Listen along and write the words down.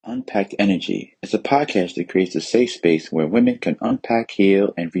Unpacked Energy is a podcast that creates a safe space where women can unpack,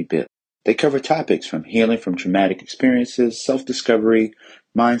 heal, and rebuild. They cover topics from healing from traumatic experiences, self-discovery,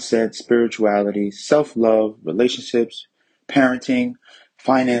 mindset, spirituality, self-love, relationships, parenting,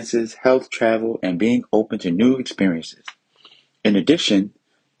 finances, health, travel, and being open to new experiences. In addition,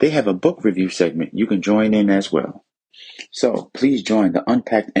 they have a book review segment you can join in as well. So please join the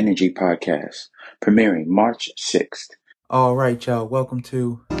Unpacked Energy podcast, premiering March 6th. All right, y'all. Welcome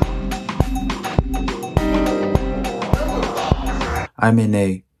to. I'm in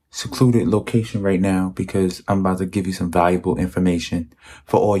a secluded location right now because I'm about to give you some valuable information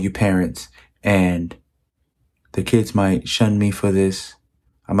for all you parents. And the kids might shun me for this.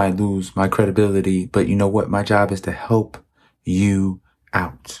 I might lose my credibility. But you know what? My job is to help you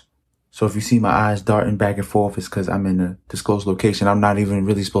out. So if you see my eyes darting back and forth, it's because I'm in a disclosed location. I'm not even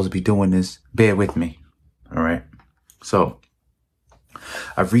really supposed to be doing this. Bear with me. All right. So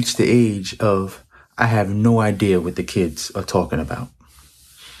I've reached the age of I have no idea what the kids are talking about.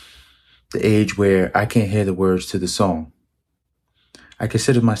 The age where I can't hear the words to the song. I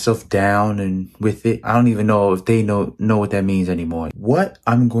consider myself down and with it. I don't even know if they know what that means anymore. What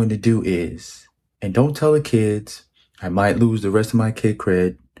I'm going to do is, and don't tell the kids, I might lose the rest of my kid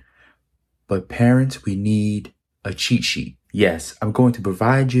cred, but parents, we need a cheat sheet. Yes, I'm going to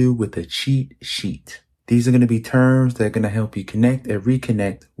provide you with a cheat sheet. These are going to be terms that are going to help you connect and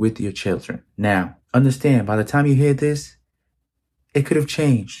reconnect with your children. Now, understand, by the time you hear this, it could have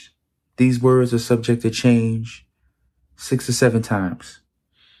changed. These words are subject to change 6 or 7 times.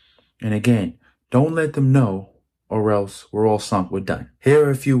 And again, don't let them know or else we're all sunk, we're done. Here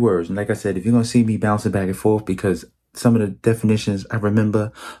are a few words. And like I said, if you're going to see me bouncing back and forth because some of the definitions I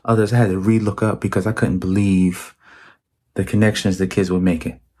remember, others I had to re-look up because I couldn't believe the connections the kids were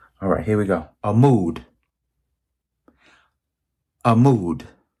making. All right, here we go. A mood. A mood.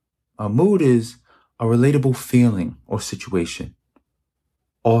 A mood is a relatable feeling or situation,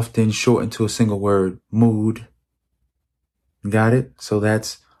 often shortened to a single word, mood. Got it? So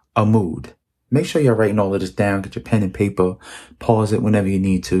that's a mood. Make sure you're writing all of this down. Get your pen and paper. Pause it whenever you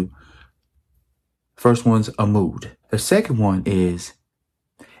need to. First one's a mood. The second one is,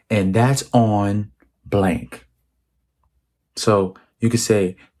 and that's on blank. So you could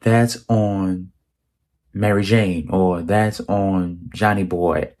say, that's on Mary Jane, or that's on Johnny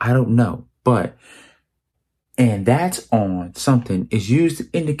Boy. I don't know. But, and that's on something is used to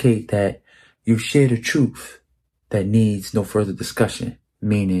indicate that you've shared a truth that needs no further discussion.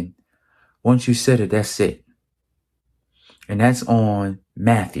 Meaning, once you said it, that's it. And that's on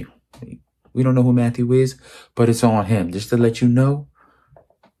Matthew. We don't know who Matthew is, but it's on him. Just to let you know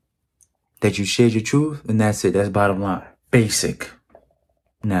that you shared your truth, and that's it. That's bottom line. Basic.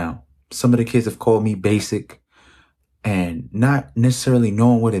 Now, some of the kids have called me basic, and not necessarily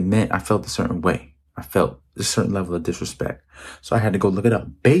knowing what it meant, I felt a certain way. I felt a certain level of disrespect. So I had to go look it up.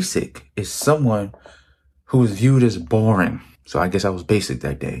 Basic is someone who is viewed as boring. So I guess I was basic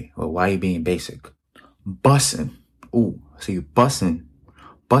that day. Well, why are you being basic? Bussin'. Ooh, so you bussin'.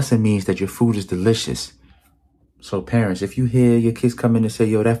 Bussin' means that your food is delicious. So parents, if you hear your kids come in and say,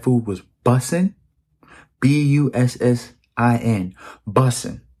 yo, that food was bussin', bussin',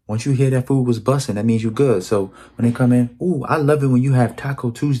 bussin'. Once you hear that food was bussin', that means you're good. So when they come in, ooh, I love it when you have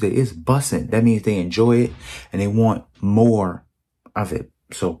Taco Tuesday. It's bussin'. That means they enjoy it and they want more of it.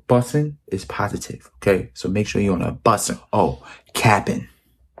 So bussin' is positive. Okay. So make sure you're on a bussin'. Oh, capping.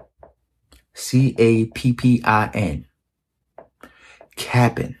 Cappin.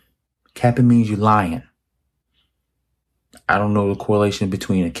 Capping. Capping means you're lying. I don't know the correlation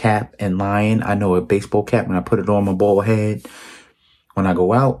between a cap and lying. I know a baseball cap when I put it on my bald head when I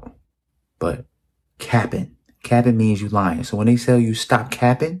go out, but capping. Capping means you lying. So when they tell you stop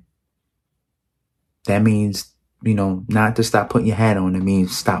capping, that means, not to stop putting your hat on. It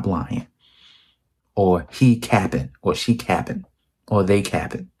means stop lying. Or he capping, or she capping, or they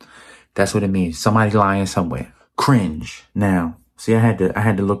capping. That's what it means. Somebody lying somewhere. Cringe. Now, see, I had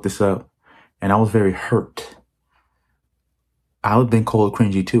to look this up, and I was very hurt. I've been called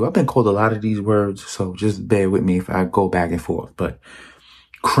cringy too. I've been called a lot of these words, so just bear with me if I go back and forth. But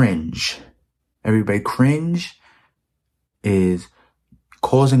cringe. Everybody, cringe is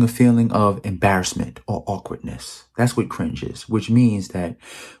causing a feeling of embarrassment or awkwardness. That's what cringe is, which means that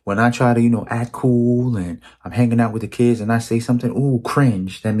when I try to, act cool and I'm hanging out with the kids and I say something, ooh,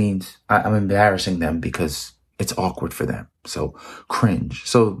 cringe, that means I'm embarrassing them because it's awkward for them. So cringe.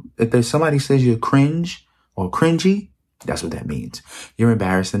 So if there's somebody says you're cringe or cringy, that's what that means. You're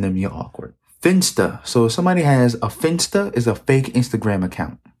embarrassing them. You're awkward. Finsta. So if somebody has a Finsta, is a fake Instagram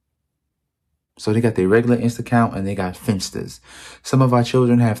account. So they got their regular Insta account and they got Finstas. Some of our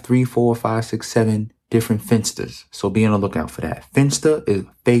children have 3, 4, 5, 6, 7 different Finstas. So be on the lookout for that. Finsta is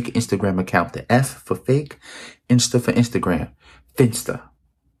fake Instagram account. The F for fake, Insta for Instagram. Finsta.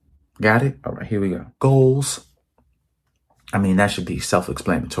 Got it? All right, here we go. Goals. I mean, that should be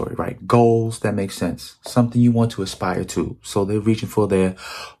self-explanatory, right? Goals, that makes sense. Something you want to aspire to. So they're reaching for their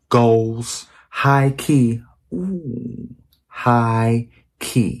goals. High key. Ooh, high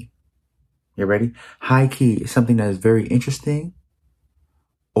key. You ready? High key is something that is very interesting,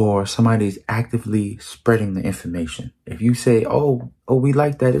 or somebody's actively spreading the information. If you say, oh, we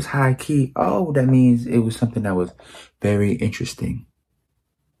like that, it's high key. Oh, that means it was something that was very interesting.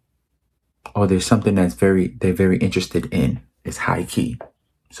 Or there's something they're very interested in. It's high key.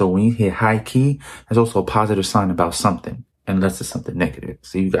 So when you hear high key, there's also a positive sign about something, unless it's something negative.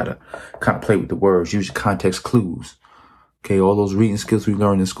 So you gotta kind of play with the words, use your context clues. Okay, all those reading skills we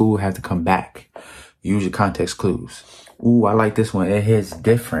learned in school have to come back. Use your context clues. Ooh, I like this one. It hits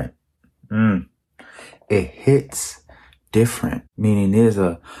different. It hits different, meaning there's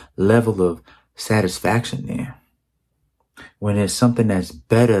a level of satisfaction there. When there's something that's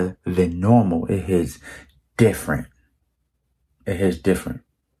better than normal, it hits different. It hits different.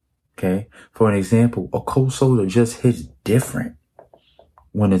 Okay? For an example, a cold soda just hits different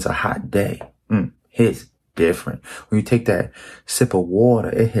when it's a hot day. Hits different. When you take that sip of water,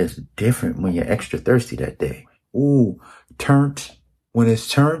 it hits different when you're extra thirsty that day. Ooh, turned. When it's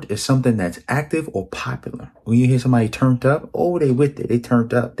turned, it's something that's active or popular. When you hear somebody turned up, oh, they with it. They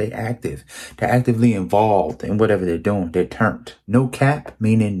turned up. They active. They're actively involved in whatever they're doing. They're turned. No cap,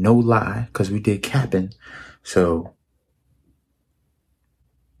 meaning no lie, because we did capping. So,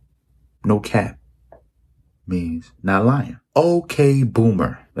 no cap means not lying. Okay,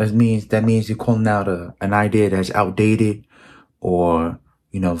 boomer. That means you're calling out an idea that's outdated, or,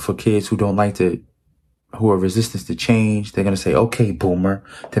 for kids who are resistant to change, they're going to say, okay, boomer,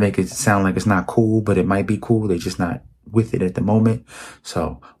 to make it sound like it's not cool, but it might be cool. They're just not with it at the moment.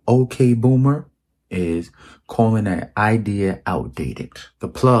 So, okay, boomer is calling that idea outdated. The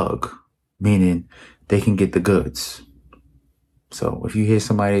plug, meaning they can get the goods. So if you hear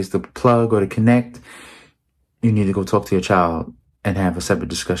somebody's the plug or the connect, you need to go talk to your child and have a separate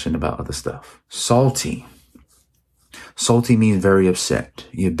discussion about other stuff. Salty. Salty means very upset.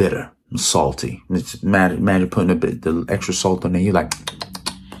 You're bitter. Salty. It's mad. Imagine putting the extra salt on there. You're like,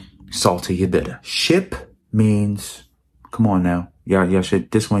 salty, you're bitter. Ship means, come on now. Y'all should,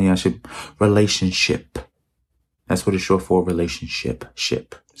 relationship. That's what it's short for, relationship.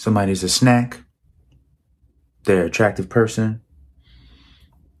 Ship. Somebody's a snack. They're an attractive person.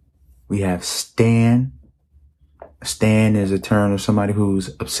 We have stan. Stan is a term of somebody who's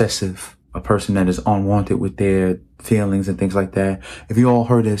obsessive, a person that is unwanted with their feelings and things like that. If you all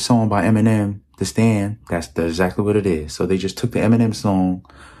heard this song by Eminem, The Stan, that's exactly what it is. So they just took the Eminem song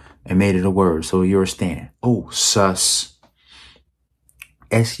and made it a word. So you're a stan. Oh, sus.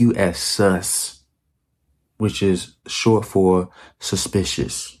 S-U-S, sus, which is short for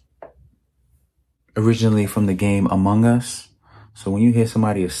suspicious. Originally from the game Among Us. So when you hear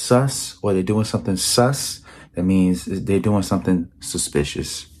somebody is sus or they're doing something sus, that means they're doing something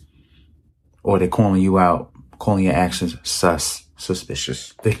suspicious. Or they're calling you out, calling your actions sus,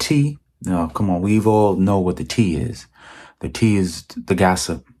 suspicious. The T, no, come on, we all know what the T is. The T is the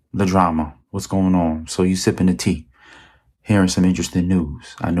gossip, the drama, what's going on. So you sipping the tea, hearing some interesting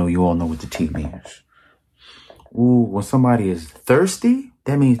news. I know you all know what the T means. Ooh, when somebody is thirsty,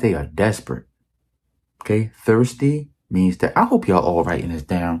 that means they are desperate. Okay, thirsty means that. I hope y'all all writing this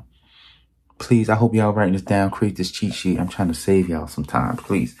down. Please, I hope y'all writing this down. Create this cheat sheet. I'm trying to save y'all some time,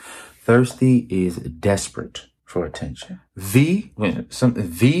 please. Thirsty is desperate for attention. V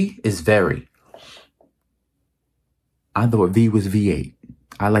is very. I thought V was V8.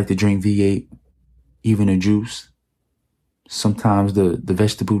 I like to drink V8, even in juice. Sometimes the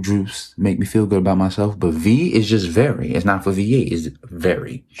vegetable juice make me feel good about myself, but V is just very. It's not for V8. It's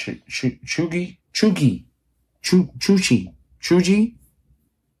very. Chugi.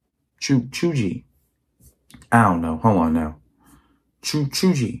 I don't know. Hold on now.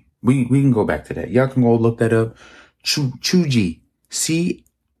 Chugi. We can go back to that. Y'all can go look that up. Chugi. Cheugy.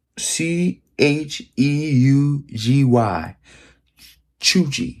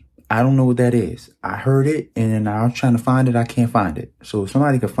 Chugi. I don't know what that is. I heard it and then I was trying to find it. I can't find it. So if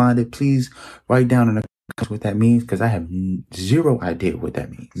somebody can find it, please write down in the comments what that means, because I have zero idea what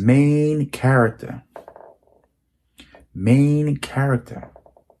that means. Main character.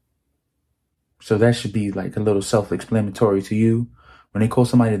 So that should be like a little self-explanatory to you. When they call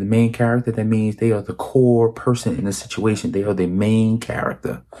somebody the main character, that means they are the core person in the situation. They are the main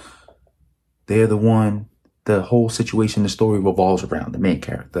character. They're the one, the whole situation, the story revolves around the main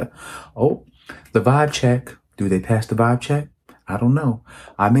character. Oh, the vibe check. Do they pass the vibe check? I don't know.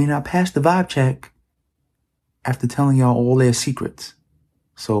 I may not pass the vibe check after telling y'all all their secrets.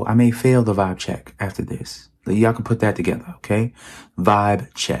 So I may fail the vibe check after this. Y'all can put that together, okay?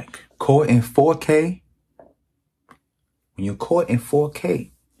 Vibe check. Caught in 4K. When you're caught in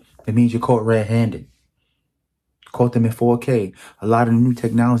 4K, that means you're caught red-handed. Caught them in 4K. A lot of new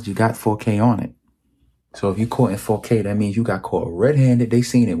technology got 4K on it. So if you caught in 4K, that means you got caught red-handed. They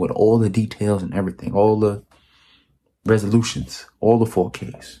seen it with all the details and everything, all the resolutions, all the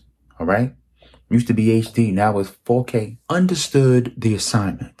 4Ks. All right? Used to be HD, now it's 4K. Understood the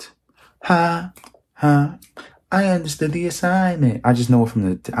assignment. I understood the assignment. I just know it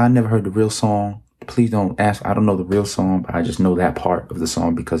from I never heard the real song. Please don't ask. I don't know the real song, but I just know that part of the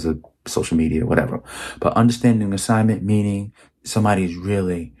song because of social media or whatever. But understanding the assignment, meaning somebody's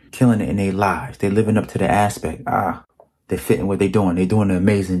really killing it in their lives. They're living up to the aspect. They're fitting what they're doing. They're doing an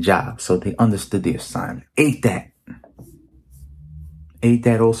amazing job. So they understood the assignment. Ate that. Ate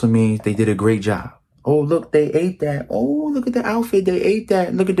that also means they did a great job. Oh, look, they ate that. Oh, look at the outfit. They ate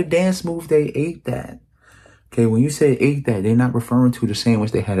that. Look at the dance move. They ate that. Okay, when you say ate that, they're not referring to the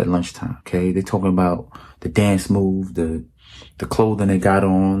sandwich they had at lunchtime. Okay, they're talking about the dance move, the clothing they got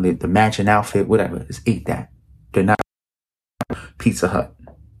on, the matching outfit, whatever. It's ate that. They're not Pizza Hut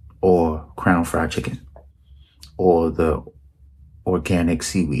or Crown Fried Chicken or the organic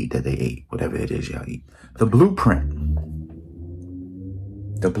seaweed that they ate, whatever it is y'all eat. The blueprint.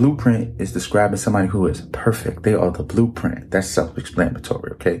 The blueprint is describing somebody who is perfect. They are the blueprint. That's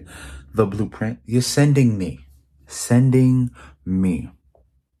self-explanatory, okay? The blueprint. You're sending me. Sending me.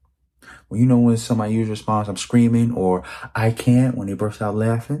 Well, you know when somebody usually responds, I'm screaming, or I can't, when they burst out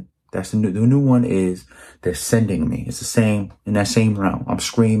laughing. That's the new one is they're sending me. It's the same, in that same realm. I'm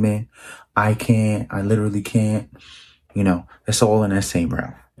screaming. I can't. I literally can't. You know, it's all in that same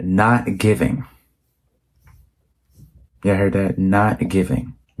realm. Not giving. Yeah, I heard that. Not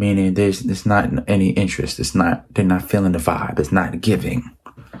giving. Meaning there's not any interest. They're not feeling the vibe. It's not giving.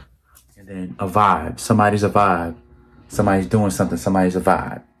 And then a vibe. Somebody's a vibe. Somebody's doing something. Somebody's a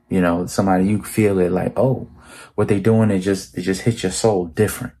vibe. You know, somebody, you feel it like, oh, what they doing, it just hits your soul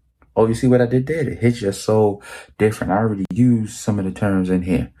different. Oh, you see what I did there? It hits your soul different. I already used some of the terms in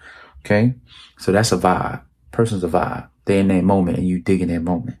here. Okay. So that's a vibe. Person's a vibe. They're in that moment and you dig in that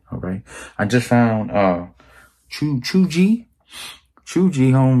moment. All right. I just found, Chuji,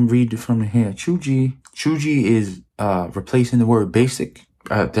 home, read it from here. Chuji is, replacing the word basic.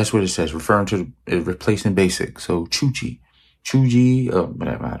 That's what it says, referring to replacing basic. So Chuji,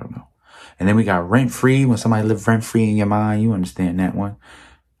 whatever, I don't know. And then we got rent free. When somebody live rent free in your mind, you understand that one.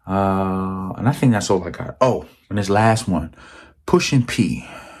 And I think that's all I got. Oh, and this last one, pushing P.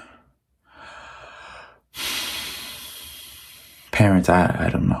 Parents, I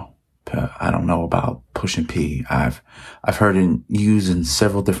don't know. I don't know about pushing P. I've heard it used in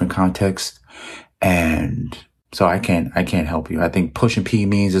several different contexts, and so I can't help you. I think pushing P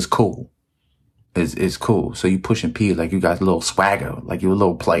means it's cool. It's cool. So you pushing P like you got a little swagger, like you're a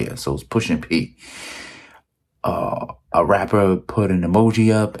little player. So it's pushing P. A rapper put an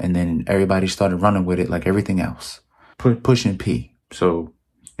emoji up, and then everybody started running with it like everything else. Pushing P. So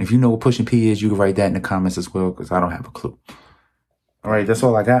if you know what pushing P is, you can write that in the comments as well, because I don't have a clue. All right, that's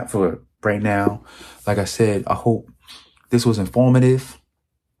all I got for right now. Like I said, I hope this was informative.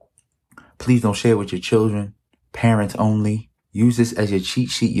 Please don't share with your children. Parents only. Use this as your cheat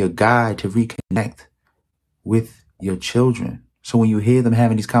sheet, your guide to reconnect with your children. So when you hear them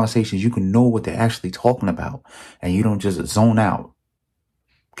having these conversations, you can know what they're actually talking about, and you don't just zone out.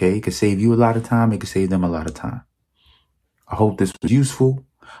 Okay? It could save you a lot of time. It could save them a lot of time. I hope this was useful.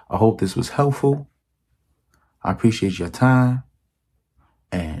 I hope this was helpful. I appreciate your time.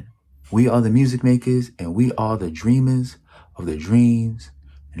 And we are the music makers, and we are the dreamers of the dreams.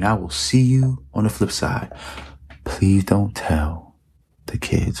 And I will see you on the flip side. Please don't tell the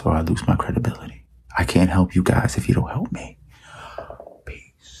kids or I lose my credibility. I can't help you guys if you don't help me.